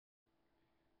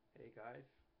Hey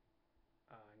guys,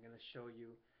 I'm going to show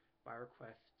you by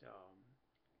request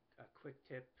a quick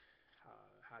tip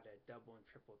how to double and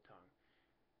triple tongue.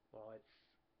 Well,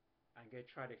 I'm going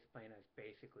to try to explain as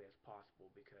basically as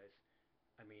possible because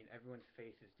everyone's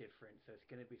face is different, so it's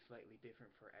going to be slightly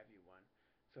different for everyone.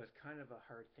 So it's kind of a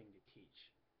hard thing to teach,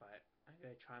 but I'm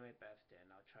going to try my best and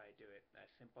I'll try to do it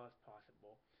as simple as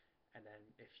possible. And then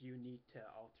if you need to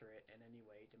alter it in any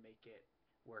way to make it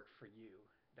work for you,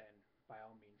 then by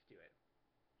all means do it.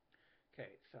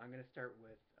 Okay, so I'm going to start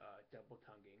with double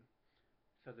tonguing.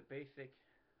 So the basic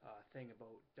thing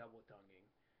about double tonguing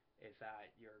is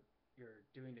that you're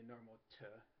doing the normal t,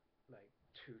 like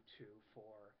two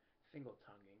for single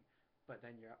tonguing, but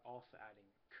then you're also adding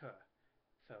k.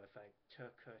 So it's like t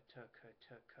k t k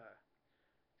t k.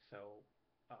 So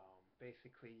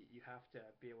basically you have to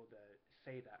be able to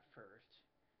say that first.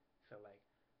 So like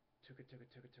tuka tuka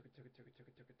tuka tuka tuka tuka tuka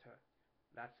tuka tuka.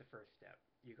 That's the first step.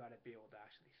 You got to be able to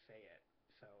actually say it.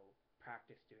 So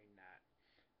practice doing that.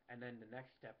 And then the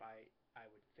next step I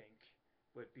would think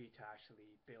would be to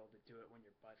actually be able to do it when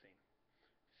you're buzzing.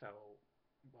 So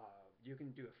you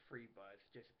can do a free buzz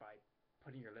just by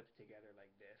putting your lips together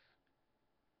like this,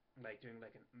 like doing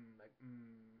like an like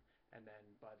and then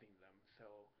buzzing them. So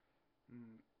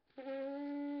mm,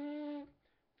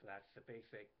 so that's the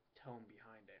basic tone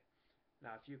behind it.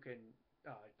 Now, if you can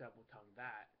double tongue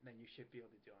that, then you should be able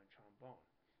to do it on trombone.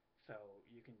 So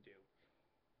you can do.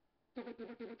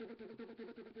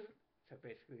 So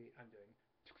basically, I'm doing,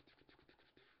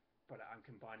 but I'm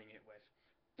combining it with.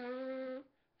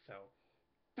 So,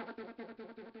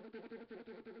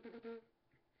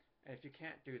 and if you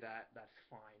can't do that, that's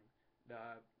fine.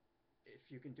 The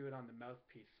If you can do it on the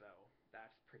mouthpiece, though,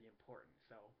 that's pretty important.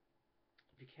 So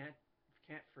if you can't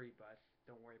free buzz,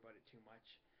 don't worry about it too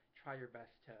much. Try your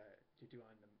best to do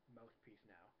on the mouthpiece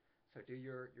now. So do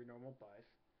your normal buzz,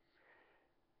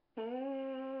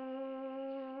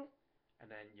 and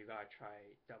then you gotta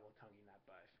try double tonguing that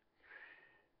buzz.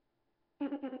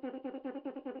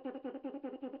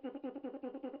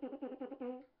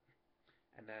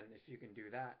 And then if you can do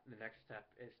that, the next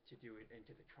step is to do it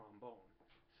into the trombone.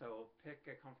 So pick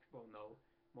a comfortable note.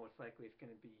 Most likely it's going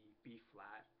to be B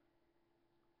flat.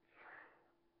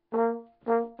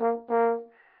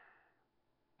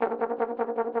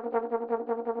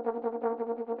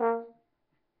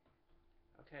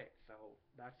 Okay, so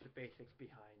that's the basics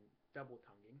behind double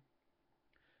tonguing.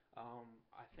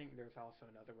 I think there's also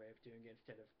another way of doing it.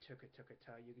 Instead of tuka tuka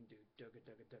ta, you can do dugga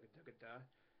dugga dugga dugga da.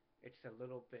 It's a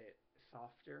little bit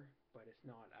softer, but it's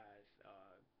not as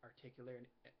articulate and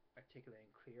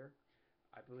clear.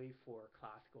 I believe for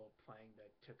classical playing, the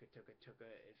tuka tuka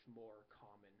tuka is more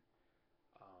common.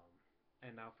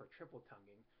 And now for triple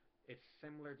tonguing, it's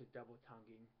similar to double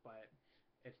tonguing, but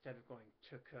instead of going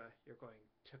tuka, you're going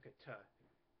tuka ta.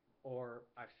 Or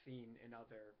I've seen in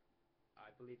other, I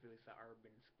believe it was the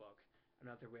Arbin's book,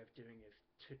 another way of doing is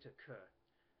tutaka.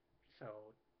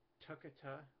 So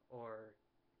tukata or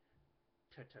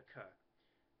tutaka.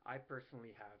 I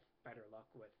personally have better luck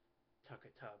with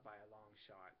tukata by a long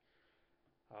shot.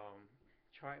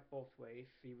 Try it both ways,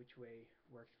 see which way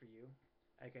works for you.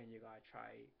 Again, you gotta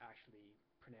try actually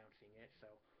pronouncing it. So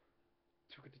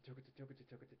tukata tukata tukata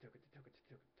tukata tukata tukata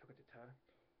tukata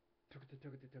tukata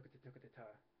tukata tukata tukata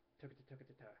tukata tukata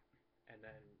tukata, and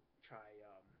then try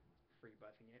free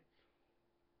buzzing it.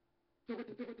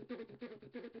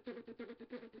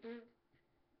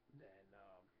 Then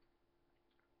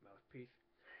mouthpiece.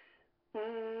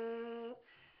 And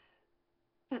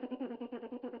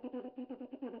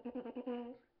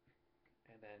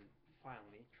then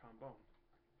finally trombone.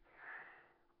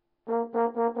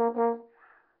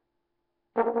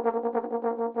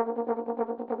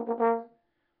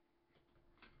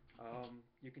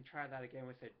 You can try that again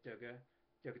with a dugga,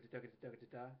 dugga dugga dugga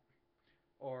dugga,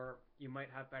 or you might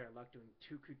have better luck doing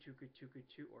tuku tuku tuku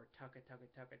tu or tucka tucka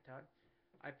tucka tuck.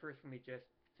 I personally just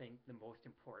think the most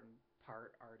important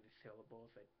part are the syllables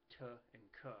like t and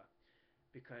k,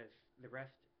 because the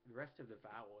rest of the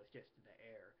vowel is just the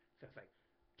air. So it's like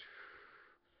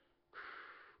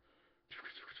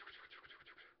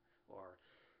or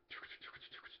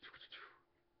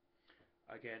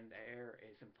again the air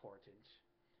is important.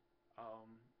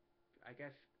 I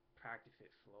guess practice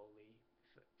it slowly.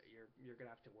 So you're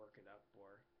gonna have to work it up,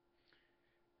 or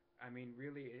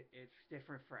really, it's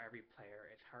different for every player.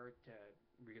 It's hard to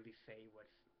really say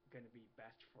what's going to be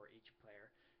best for each player.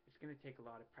 It's going to take a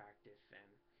lot of practice, and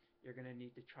you're going to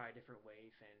need to try different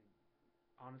ways. And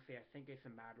honestly, I think it's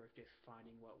a matter of just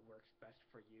finding what works best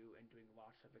for you and doing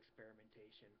lots of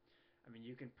experimentation.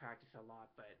 You can practice a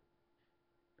lot, but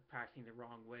practicing the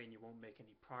wrong way and you won't make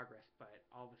any progress, but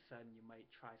all of a sudden you might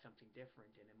try something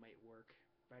different and it might work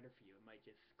better for you. It might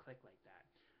just click like that.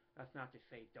 That's not to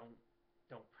say don't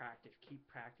practice. Keep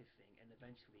practicing, and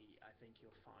eventually I think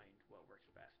you'll find what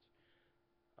works best.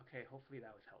 Okay, hopefully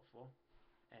that was helpful.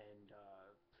 And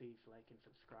please like and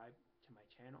subscribe to my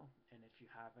channel. And if you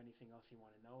have anything else you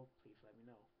want to know, please let me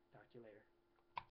know. Talk to you later.